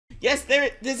Yes,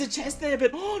 there's a chest there,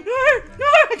 but oh no,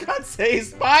 I can't see.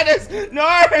 Spiders!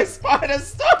 No, spiders,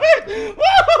 stop it!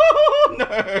 Oh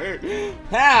no!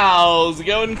 How's it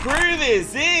going, crew?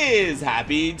 This is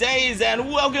Happy Days,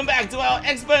 and welcome back to our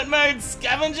expert mode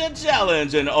Scavenger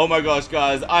Challenge. And oh my gosh,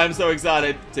 guys, I'm so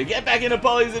excited to get back into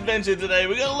Polly's adventure today.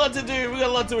 We got a lot to do, we got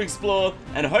a lot to explore,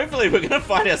 and hopefully we're gonna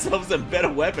find ourselves some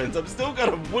better weapons. I've still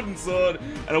got a wooden sword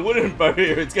and a wooden bow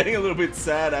here. It's getting a little bit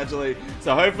sad, actually.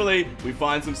 So hopefully we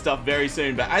find some stuff very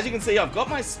soon. But as you can see, I've got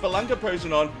my Spelunker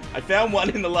potion on. I found one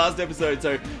in the last episode,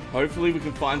 so hopefully we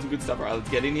can find some good stuff. Alright, let's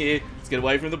get in here. Let's get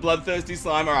away from the bloodthirsty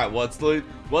slime. Alright, what's loot?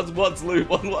 What's loot?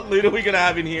 What loot are we gonna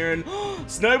have in here? And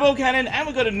snowball cannon, and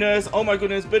we got a nurse. Oh my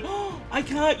goodness, but I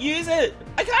can't use it.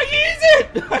 I can't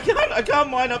use it. I can't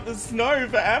mine up the snow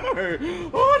for ammo.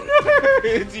 Oh no,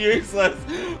 it's useless.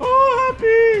 Oh,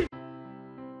 Happy.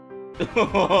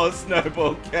 Oh,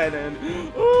 snowball cannon.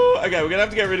 Ooh, okay, we're gonna have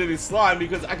to get rid of this slime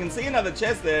because I can see another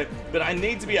chest there, but I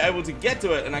need to be able to get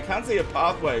to it, and I can't see a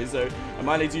pathway, so I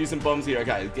might need to use some bombs here.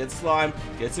 Okay, get slime,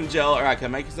 get some gel. Alright, can I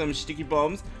make some sticky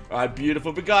bombs? Alright,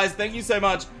 beautiful. But guys, thank you so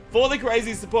much for the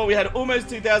crazy support. We had almost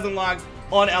 2,000 likes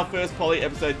on our first Polly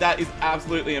episode. That is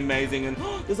absolutely amazing. And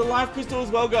there's a life crystal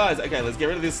as well, guys. Okay, let's get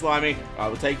rid of this slimy.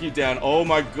 Alright, we'll take you down. Oh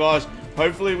my gosh.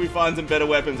 Hopefully we find some better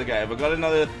weapons. Okay, have I got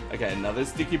another? Okay, another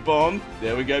sticky bomb.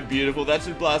 There we go, beautiful. That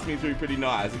should blast me through pretty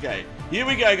nice. Okay, here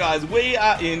we go, guys. We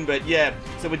are in, but yeah.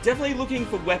 So we're definitely looking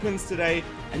for weapons today.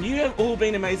 And you have all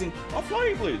been amazing. Oh,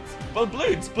 floating bloods. Well,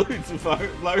 bloods.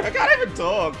 I can't even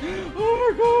talk.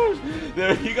 Oh my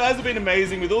gosh. You guys have been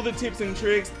amazing with all the tips and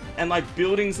tricks and like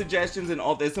building suggestions. And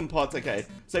oh, there's some pots. Okay,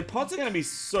 so pots are going to be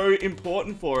so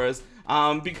important for us.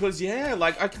 Because yeah,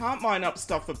 like I can't mine up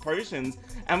stuff for potions,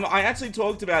 and I actually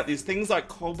talked about these things like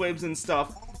cobwebs and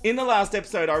stuff in the last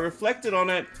episode. I reflected on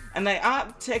it, and they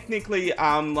aren't technically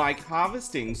like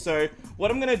harvesting. So what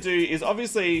I'm gonna do is,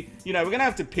 obviously, you know, we're gonna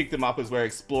have to pick them up as we're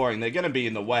exploring. They're gonna be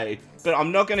in the way, but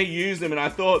I'm not gonna use them. And I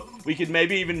thought we could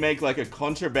maybe even make like a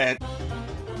contraband.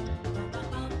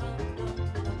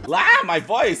 My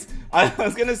voice. I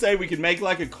was gonna say we could make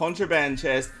like a contraband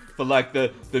chest for like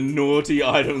the naughty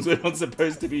items we're not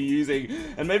supposed to be using,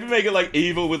 and maybe make it like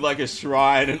evil with like a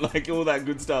shrine and like all that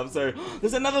good stuff. So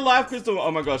there's another life crystal. Oh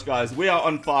my gosh, guys, we are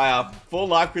on fire. 4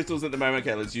 life crystals at the moment.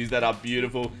 Okay, let's use that up.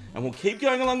 Beautiful. And we'll keep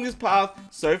going along this path.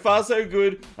 So far so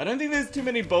good. I don't think there's too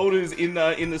many boulders in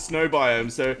the snow biome,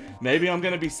 so maybe I'm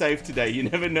gonna be safe today. You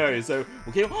never know. So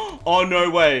we'll keep. Oh, no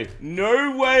way,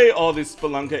 no way. Oh, this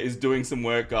spelunker is doing some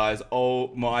work, guys. Oh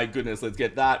my goodness. Let's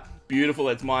get that. Beautiful,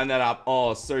 let's mine that up.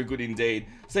 Oh, so good indeed.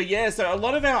 So yeah, so a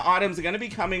lot of our items are going to be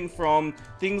coming from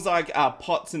things like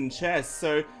pots and chests.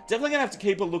 So definitely going to have to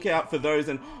keep a lookout for those.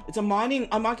 And it's a mining,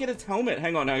 I might get its helmet.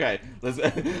 Hang on, okay. Let's,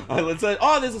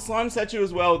 oh, there's a slime statue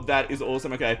as well. That is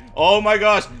awesome, okay. Oh my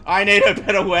gosh, I need a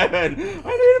better weapon. I need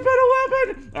a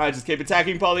better weapon. All right, just keep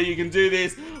attacking, Polly. You can do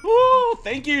this. Oh,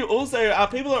 thank you. Also,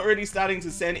 people are already starting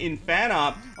to send in fan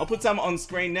art. I'll put some on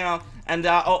screen now. And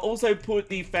I'll also put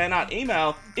the fan art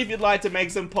email if you'd like to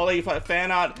make some Polly fan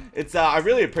art. It's I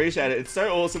really appreciate it. It's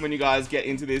so awesome when you guys get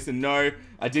into this. And no,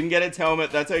 I didn't get its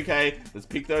helmet. That's okay. Let's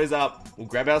pick those up. We'll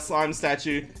grab our slime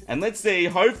statue. And let's see.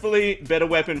 Hopefully, better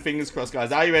weapon. Fingers crossed,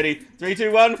 guys. Are you ready? 3,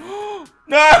 2, 1.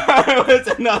 No! It's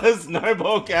another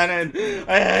snowball cannon.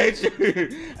 I hate you.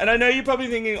 And I know you're probably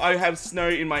thinking I have snow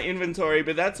in my inventory,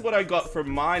 but that's what I got from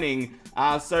mining.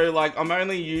 So like I'm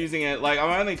only using it, like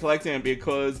I'm only collecting it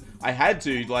because I had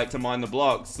to, like, to mine the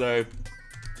blocks. So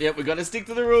yep, we're gonna stick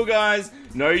to the rule, guys.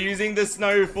 No using the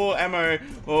snow for ammo.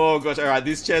 Oh gosh, alright,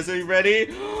 this chest, are you ready?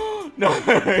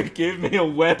 No, give me a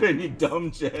weapon, you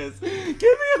dumb chest. Give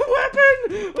me a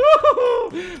weapon.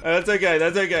 That's okay,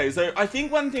 that's okay. So I think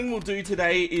one thing we'll do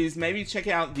today is maybe check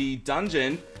out the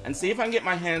dungeon and see if I can get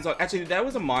my hands on. Actually, there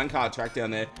was a minecart track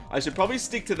down there. I should probably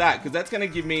stick to that because that's going to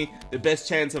give me the best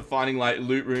chance of finding like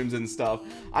loot rooms and stuff.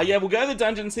 Yeah, we'll go to the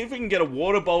dungeon, see if we can get a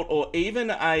water bolt or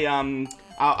even a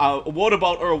water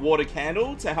bolt or a water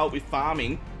candle to help with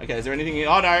farming. Okay, is there anything here?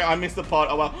 Oh no, I missed the pot.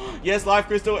 Oh well. Yes, life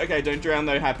crystal. Okay, don't drown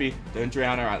though, Happy. Don't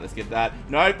drown. All right, let's get that.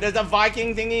 No, there's a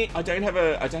Viking thingy. I don't have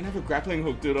a grappling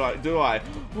hook, do I?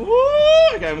 Woo!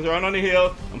 Okay, I'm throwing on a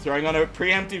heal. I'm throwing on a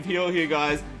preemptive heal here,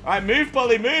 guys. All right, move,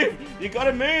 Polly, move. You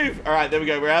gotta move. All right, there we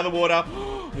go. We're out of the water.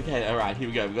 Okay, all right, here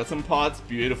we go. We've got some pots.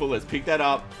 Beautiful. Let's pick that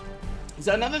up.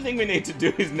 So another thing we need to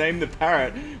do is name the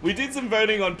parrot. We did some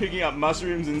voting on picking up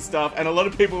mushrooms and stuff, and a lot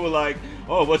of people were like,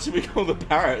 oh, what should we call the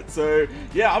parrot? So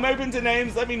yeah, I'm open to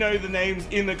names. Let me know the names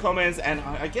in the comments, and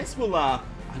I guess we'll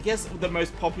I guess the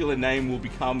most popular name will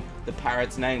become the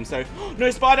parrot's name. So, no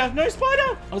spider, no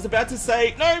spider. I was about to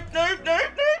say, no, no, no, no,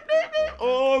 no, no.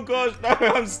 Oh gosh, no,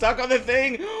 I'm stuck on the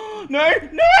thing. No,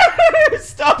 no,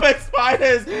 stop it,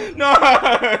 spiders. No.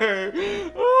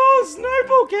 Oh,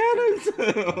 snowball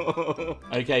cannons.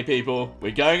 Okay, people,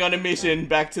 we're going on a mission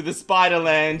back to the spider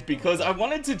land because I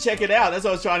wanted to check it out. That's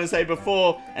what I was trying to say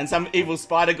before, and some evil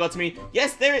spider got to me.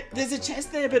 Yes, there's a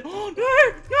chest there, but oh no,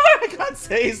 I can't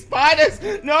see spiders.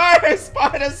 No,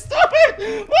 spiders, stop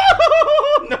it.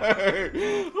 Oh,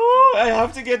 no. Oh, I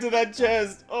have to get to that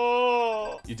chest.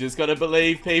 Oh, you just gotta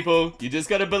believe, people. You just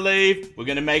gotta believe. We're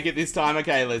gonna make it this time.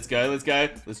 Okay, let's go, let's go.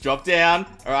 Let's drop down.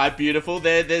 All right, beautiful.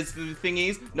 There's the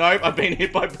thingies. Nope, I've been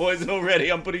hit by poison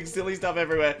already. I'm putting silly stuff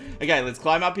everywhere. Okay, let's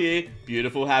climb up here.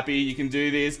 Beautiful, Happy. You can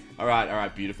do this. All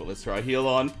right, beautiful. Let's throw a heal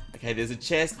on. Okay, there's a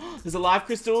chest. There's a life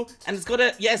crystal, and it's got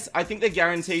a, yes, I think they're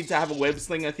guaranteed to have a web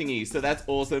slinger thingy, so that's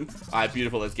awesome. All right,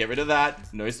 beautiful. Let's get rid of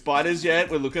that. No spiders yet.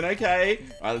 We're looking okay.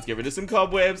 All right, let's get rid of some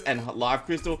cobwebs and life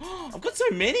crystal. I've got so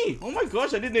many. Oh my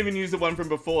gosh, I didn't even use the one from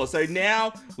before. So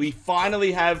now we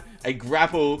finally have a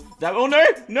grapple that, oh no,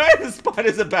 the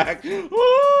spiders are back.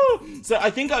 Ooh. So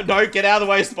I think, no, get out of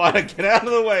the way, spider, get out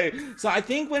of the way. So I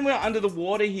think when we're under the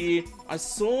water here, I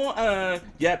saw,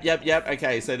 yep.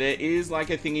 Okay, so there is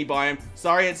like a thingy biome.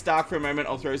 Sorry, it's dark for a moment.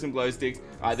 I'll throw some glow sticks.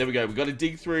 All right, there we go. We've got to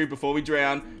dig through before we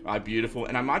drown. All right, beautiful.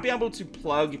 And I might be able to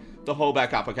plug the hole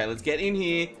back up. Okay, let's get in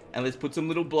here and let's put some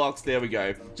little blocks. There we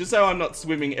go. Just so I'm not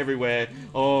swimming everywhere.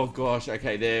 Oh gosh.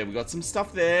 Okay, there. We got some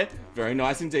stuff there. Very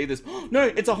nice indeed. This. No,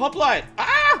 it's a hoplite.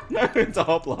 Ah, no, it's a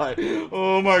hoplite.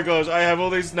 Oh my gosh. I have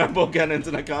all these snowball cannons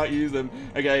and I can't use them.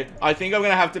 Okay, I think I'm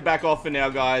gonna have to back off for now,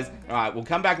 guys. All right, we'll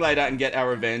come back later and get our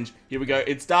revenge. Here we go.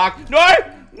 It's dark. No!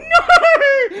 No!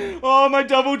 Oh, my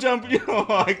double jump. Oh,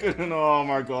 I couldn't. Oh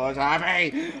my gosh.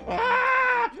 Happy.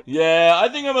 Ah! Yeah, I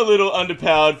think I'm a little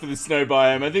underpowered for the snow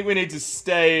biome. I think we need to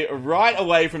stay right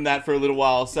away from that for a little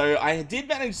while. So I did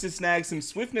manage to snag some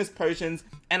swiftness potions,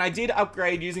 and I did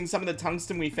upgrade using some of the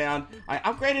tungsten we found. I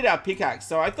upgraded our pickaxe.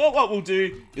 So I thought what we'll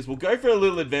do is we'll go for a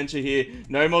little adventure here.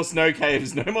 No more snow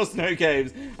caves. No more snow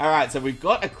caves. All right, so we've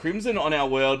got a crimson on our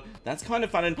world. That's kind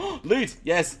of fun. And loot.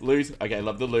 Yes, loot. Okay,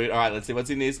 love the loot. All right, let's see what's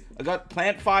in this. I got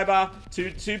plant fiber,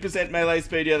 2% melee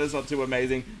speed. Yeah, that's not too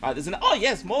amazing. All right, there's an, oh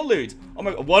yes, more loot. Oh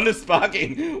my god, one is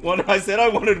sparking. One, I said I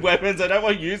wanted weapons. I don't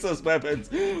want useless weapons.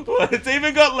 It's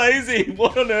even got lazy.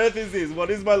 What on earth is this? What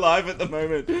is my life at the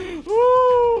moment?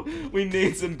 Ooh, we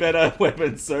need some better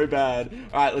weapons so bad.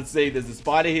 All right, let's see. There's a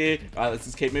spider here. All right, let's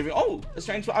just keep moving. Oh, a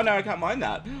strange, oh no, I can't mine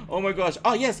that. Oh my gosh.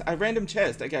 Oh yes, a random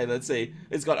chest. Okay, let's see.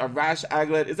 It's got a rash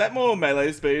aglet. Is that more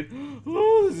melee speed?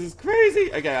 Oh, this is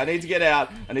crazy. Okay, I need to get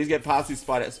out. I need to get past this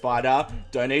spider.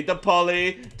 Don't eat the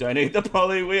poly. Don't eat the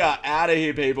poly. We are out of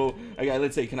here, people. Okay,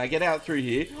 let's see. Can I get out through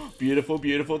here? Beautiful,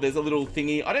 beautiful. There's a little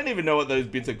thingy. I don't even know what those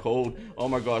bits are called. Oh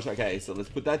my gosh. Okay, so let's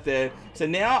put that there. So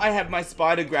now I have my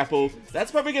spider grapple.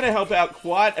 That's probably going to help out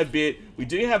quite a bit. We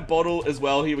do have bottle as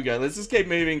well. Here we go. Let's just keep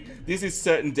moving. This is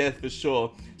certain death for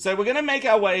sure. So we're going to make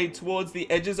our way towards the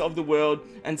edges of the world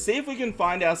and see if we can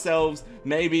find ourselves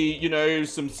maybe, you know,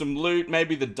 some loot,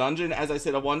 maybe the dungeon. As I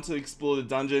said, I want to explore the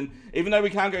dungeon. Even though we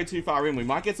can't go too far in, we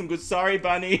might get some good, sorry,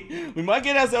 bunny. We might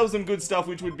get ourselves some good stuff,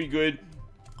 which would be good.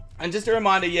 And just a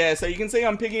reminder, yeah, so you can see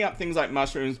I'm picking up things like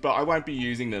mushrooms, but I won't be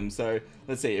using them. So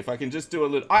let's see if I can just do a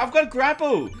little, I've got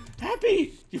grapple.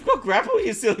 Happy, you've got grapple,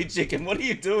 you silly chicken. What are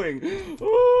you doing?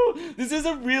 Ooh, this is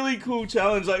a really cool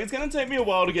challenge. Like, it's going to take me a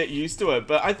while to get used to it,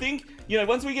 but I think, you know,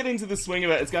 once we get into the swing of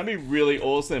it, it's going to be really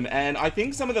awesome. And I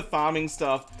think some of the farming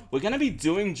stuff we're going to be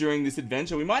doing during this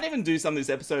adventure. We might even do some this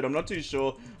episode. I'm not too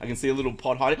sure. I can see a little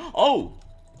pot hiding. Oh,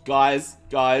 guys,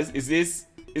 is this,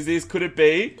 could it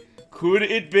be? Could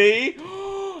it be?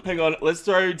 Hang on, let's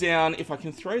throw down, if I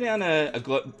can throw down a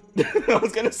glow... I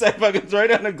was going to say if I can throw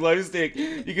down a glow stick,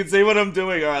 you can see what I'm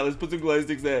doing. All right, let's put some glow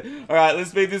sticks there. All right,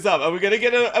 let's speed this up. Are we going to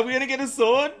get a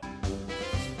sword?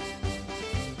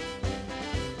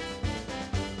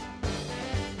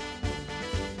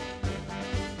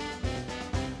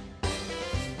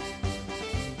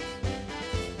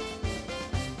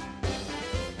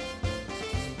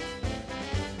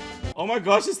 Oh my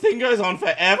gosh, this thing goes on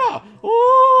forever.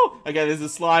 Ooh. Okay, there's a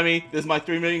slimy. There's my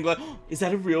 3 million glow. Is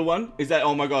that a real one? Is that,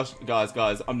 oh my gosh. Guys,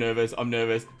 I'm nervous.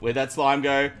 Where'd that slime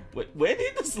go? Where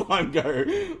did the slime go?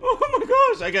 Oh my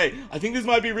gosh. Okay, I think this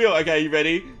might be real. Okay, you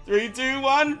ready? 3, 2,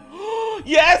 1.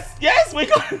 Yes, we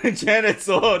got an enchanted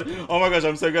sword. Oh my gosh,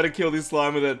 I'm so gonna kill this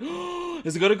slime with it.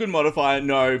 Has it got a good modifier?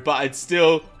 No, but it's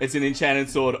an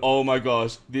enchanted sword. Oh my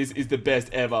gosh, this is the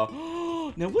best ever.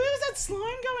 Now, where is that slime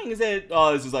going? Is that...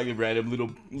 Oh, this is like a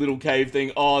random little cave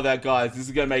thing. Oh, that, guys, this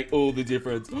is going to make all the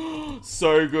difference.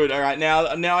 So good. All right, now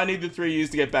I need the 3 years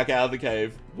to get back out of the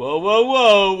cave. Whoa, whoa,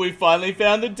 whoa. We finally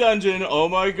found the dungeon. Oh,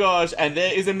 my gosh. And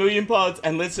there is a million pots.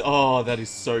 And let's... Oh, that is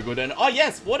so good. And, oh,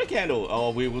 yes, water candle.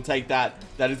 Oh, we will take that.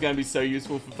 That is going to be so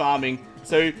useful for farming.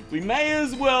 So we may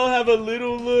as well have a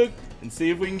little look and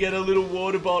see if we can get a little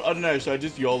water bolt. I don't know. Should I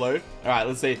just YOLO? All right,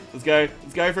 let's see. Let's go.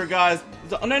 Let's go for it, guys.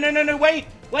 Oh, no, no, no, no. Wait.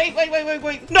 Wait.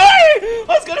 No! I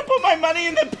was going to put my money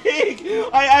in the pig.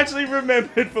 I actually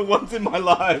remembered for once in my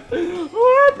life.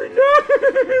 Oh, happy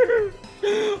no!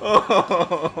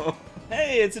 Oh.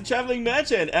 Hey, it's a traveling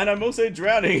merchant, and I'm also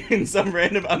drowning in some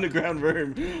random underground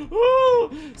room.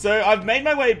 Woo! So I've made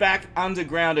my way back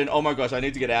underground, and oh my gosh, I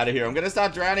need to get out of here. I'm gonna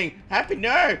start drowning. Happy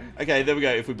no! Okay, there we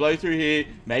go. If we blow through here,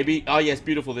 maybe. Oh yes,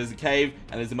 beautiful. There's a cave,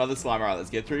 and there's a mother slime. All right, let's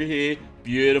get through here.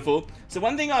 Beautiful. So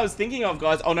one thing I was thinking of,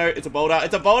 guys. Oh no, it's a boulder.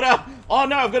 It's a boulder. Oh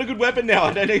no, I've got a good weapon now.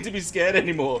 I don't need to be scared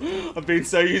anymore. I've been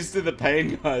so used to the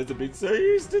pain, guys. I've been so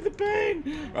used to the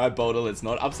pain. All right, boulder. Let's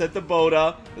not upset the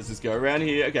boulder. Let's just go around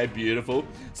here. Okay, beautiful.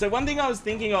 So one thing I was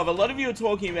thinking of, a lot of you are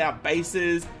talking about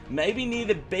bases, maybe near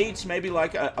the beach, maybe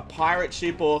like a pirate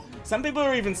ship, or some people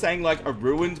are even saying like a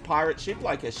ruined pirate ship,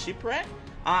 like a shipwreck.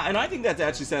 And I think that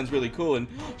actually sounds really cool. And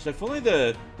should I follow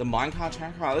the minecart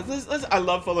track? All right, let's, I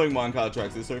love following minecart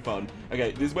tracks. They're so fun. Okay,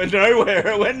 this went nowhere.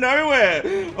 It went nowhere.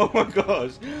 Oh my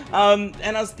gosh.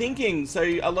 And I was thinking, so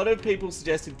a lot of people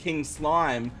suggested King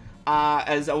Slime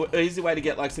as an easy way to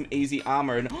get like some easy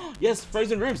armor. And yes,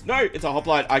 frozen rooms. No, it's a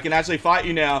hoplite. I can actually fight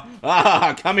you now.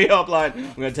 Come here, hoplite.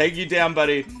 I'm gonna take you down,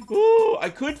 buddy. Ooh,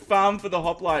 I could farm for the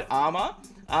hoplite armor.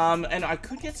 And I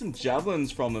could get some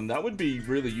javelins from them. That would be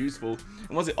really useful.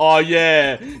 And what's it? Oh,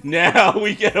 yeah. Now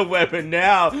we get a weapon.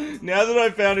 Now that I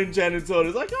found enchanted sword,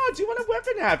 it's like, oh, do you want a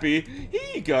weapon, Happy? Here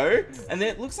you go. And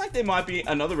it looks like there might be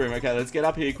another room. Okay, let's get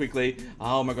up here quickly.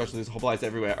 Oh, my gosh, there's hoplites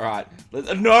everywhere. All right.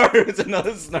 No, it's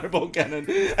another snowball cannon.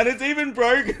 And it's even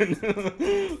broken.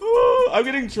 Ooh, I'm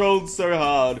getting trolled so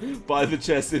hard by the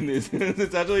chest in this.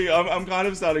 It's actually, I'm kind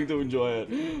of starting to enjoy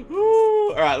it.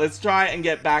 Ooh. All right, let's try and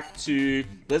get back to...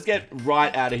 Let's get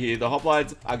right out of here. The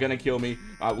hoplites are going to kill me.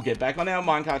 All right, we'll get back on our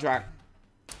minecart track.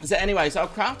 So anyway, so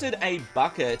I've crafted a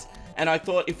bucket, and I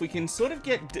thought if we can sort of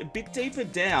get a bit deeper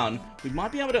down, we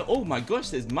might be able to... Oh my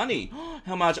gosh, there's money.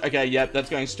 How much? Okay, yep, that's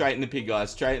going straight in the pig,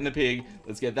 guys. Straight in the pig.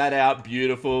 Let's get that out.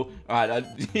 Beautiful. All right,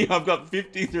 I've got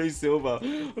 53 silver.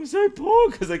 I'm so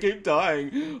poor because I keep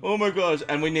dying. Oh my gosh.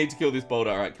 And we need to kill this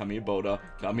boulder. All right, come here, boulder.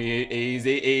 Come here.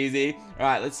 Easy, easy. All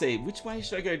right, let's see. Which way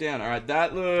should I go down? All right,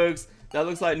 that looks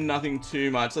like nothing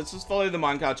too much. Let's just follow the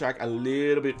minecart track a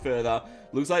little bit further.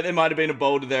 Looks like there might have been a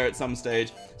boulder there at some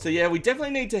stage. So yeah, we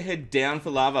definitely need to head down for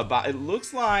lava, but it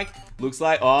looks like,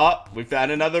 oh, we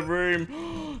found another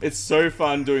room. It's so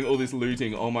fun doing all this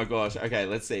looting. Oh my gosh. Okay,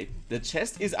 let's see. The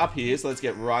chest is up here, so let's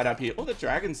get right up here. Oh, the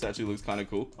dragon statue looks kind of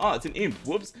cool. Oh, it's an imp.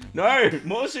 Whoops. No,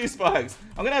 more shoe spikes.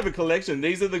 I'm gonna have a collection.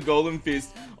 These are the golden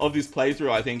fist of this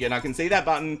playthrough, I think, and I can see that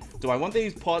button. Do I want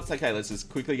these pots? Okay, let's just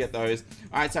quickly get those.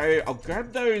 All right, so I'll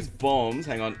grab those bombs.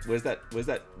 Hang on. Where's that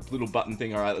little button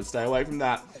thing? All right, let's stay away from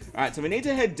that. All right, so we need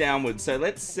to head downwards. So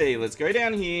let's see. Let's go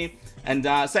down here. And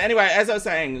so anyway, as I was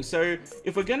saying, so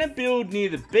if we're gonna build near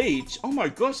the beach, oh my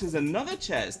gosh, there's another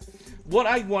chest. What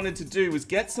I wanted to do was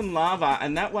get some lava,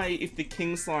 and that way if the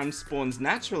king slime spawns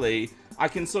naturally, I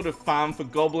can sort of farm for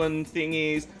goblin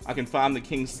thingies. I can farm the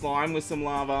king slime with some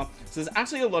lava. So there's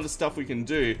actually a lot of stuff we can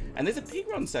do. And there's a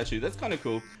pigron statue. That's kind of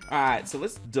cool. Alright, so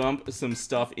let's dump some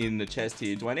stuff in the chest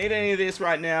here. Do I need any of this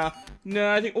right now?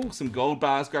 No, I think... Oh, some gold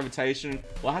bars, gravitation.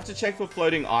 We'll have to check for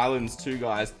floating islands too,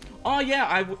 guys. Oh, yeah,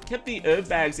 I kept the herb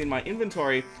bags in my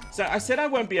inventory. So I said I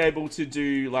won't be able to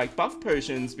do, like, buff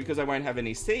potions because I won't have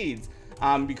any seeds.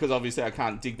 Because obviously I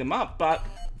can't dig them up. But...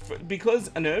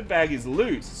 because an herb bag is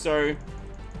loot, so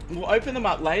we'll open them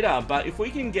up later, but if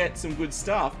we can get some good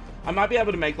stuff, I might be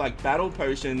able to make like battle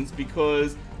potions,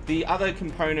 because the other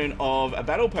component of a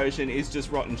battle potion is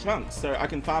just rotten chunks, so I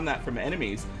can farm that from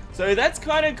enemies. So that's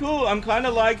kind of cool. I'm kind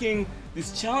of liking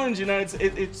this challenge, you know.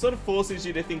 It sort of forces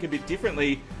you to think a bit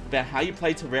differently about how you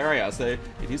play Terraria, so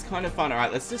it is kind of fun. All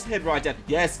right, let's just head right down.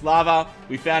 Yes, lava.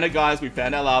 We found it, guys. We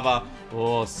found our lava.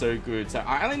 Oh, so good. So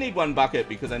I only need one bucket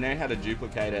because I know how to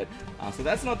duplicate it. So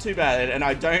that's not too bad. And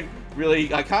I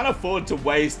can't afford to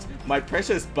waste my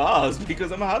precious bars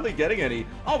because I'm hardly getting any.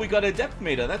 Oh, we got a depth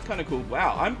meter. That's kind of cool.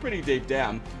 Wow, I'm pretty deep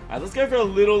down. All right, let's go for a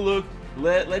little look.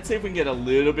 Let's see if we can get a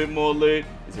little bit more loot.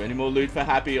 Is there any more loot for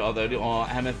Happy? Oh,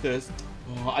 amethyst.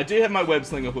 Oh, I do have my web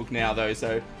slinger hook now though,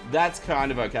 so that's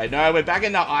kind of okay. No, we're back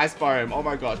in the ice biome. Oh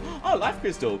my gosh. Oh, life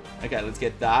crystal. Okay, let's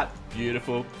get that.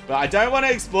 Beautiful. But I don't want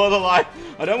to explore the life.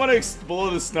 I don't want to explore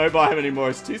the snow biome anymore.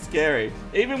 It's too scary.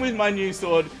 Even with my new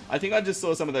sword, I think I just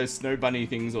saw some of those snow bunny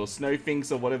things or snow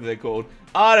finks or whatever they're called.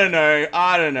 I don't know.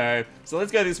 I don't know. So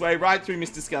let's go this way, right through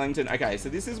Mr. Skellington. Okay, so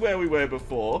this is where we were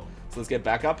before. So let's get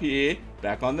back up here,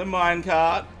 back on the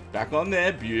minecart. Back on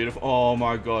there. Beautiful. Oh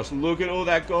my gosh. Look at all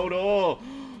that gold ore.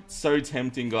 So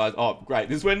tempting, guys. Oh, great.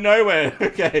 This went nowhere.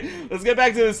 Okay, let's get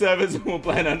back to the servers and we'll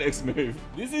plan our next move.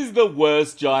 This is the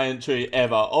worst giant tree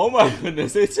ever. Oh my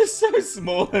goodness. It's just so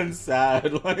small and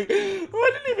sad. Like,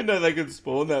 I didn't even know they could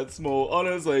spawn that small,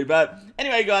 honestly. But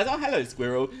anyway, guys. Oh, hello,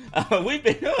 squirrel. We've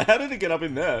been... Oh, how did it get up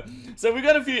in there? So we've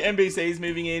got a few NPCs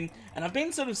moving in. And I've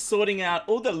been sort of sorting out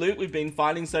all the loot we've been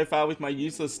finding so far with my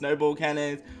useless snowball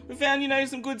cannons. We found, you know,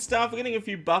 some good stuff. We're getting a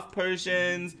few buff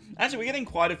potions. Actually, we're getting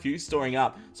quite a few storing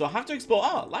up. So I'll have to explore.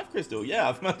 Oh, life crystal. Yeah,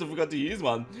 I must have forgot to use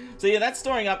one. So yeah, that's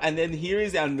storing up. And then here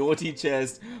is our naughty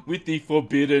chest with the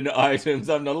forbidden items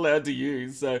I'm not allowed to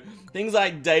use. So things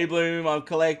like daybloom I've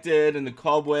collected and the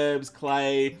cobwebs,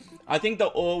 clay. I think the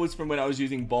ore was from when I was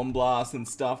using bomb blasts and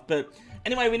stuff. But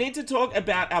anyway, we need to talk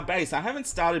about our base. I haven't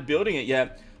started building it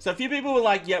yet. So a few people were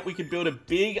like, yep, we could build a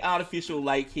big artificial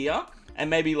lake here and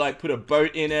maybe like put a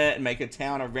boat in it and make a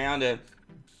town around it.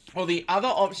 Or the other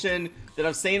option that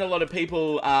I've seen a lot of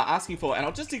people asking for, and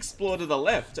I'll just explore to the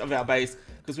left of our base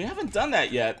because we haven't done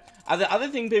that yet. The other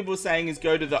thing people were saying is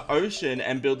go to the ocean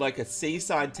and build like a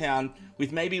seaside town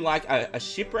with maybe like a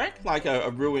shipwreck, like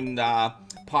a ruined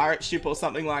pirate ship or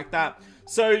something like that.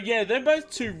 So yeah, they're both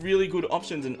two really good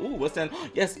options. And ooh, what's down?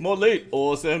 Yes, more loot.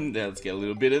 Awesome. Now let's get a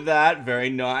little bit of that. Very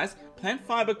nice. Plant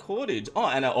fiber cordage. Oh,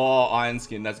 and oh, iron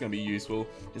skin. That's going to be useful.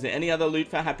 Is there any other loot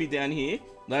for Happy down here?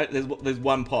 No, there's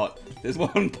one pot. There's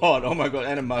one pot. Oh my god,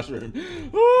 and a mushroom.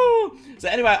 Woo! So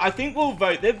anyway, I think we'll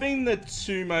vote. They've been the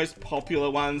two most popular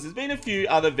ones. There's been a few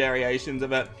other variations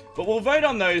of it, but we'll vote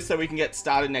on those so we can get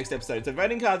started next episode. So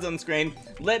voting cards on screen.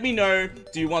 Let me know,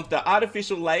 do you want the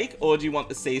artificial lake or do you want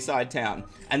the seaside town?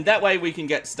 And that way we can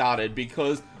get started,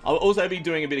 because I'll also be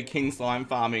doing a bit of king slime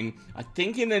farming, I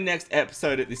think, in the next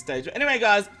episode at this stage. But anyway,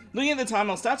 guys, looking at the time,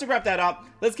 I'll start to wrap that up.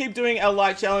 Let's keep doing our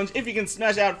like challenge. If you can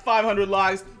smash out 500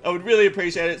 likes, I would really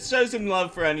appreciate it. Show some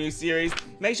love for our new series.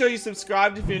 Make sure you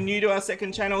subscribe if you're new to our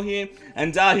second channel here.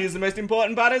 And here's the most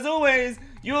important part as always.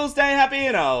 You will stay happy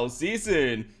and I'll see you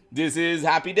soon. This is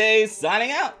Happy Days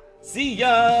signing out. See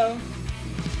ya!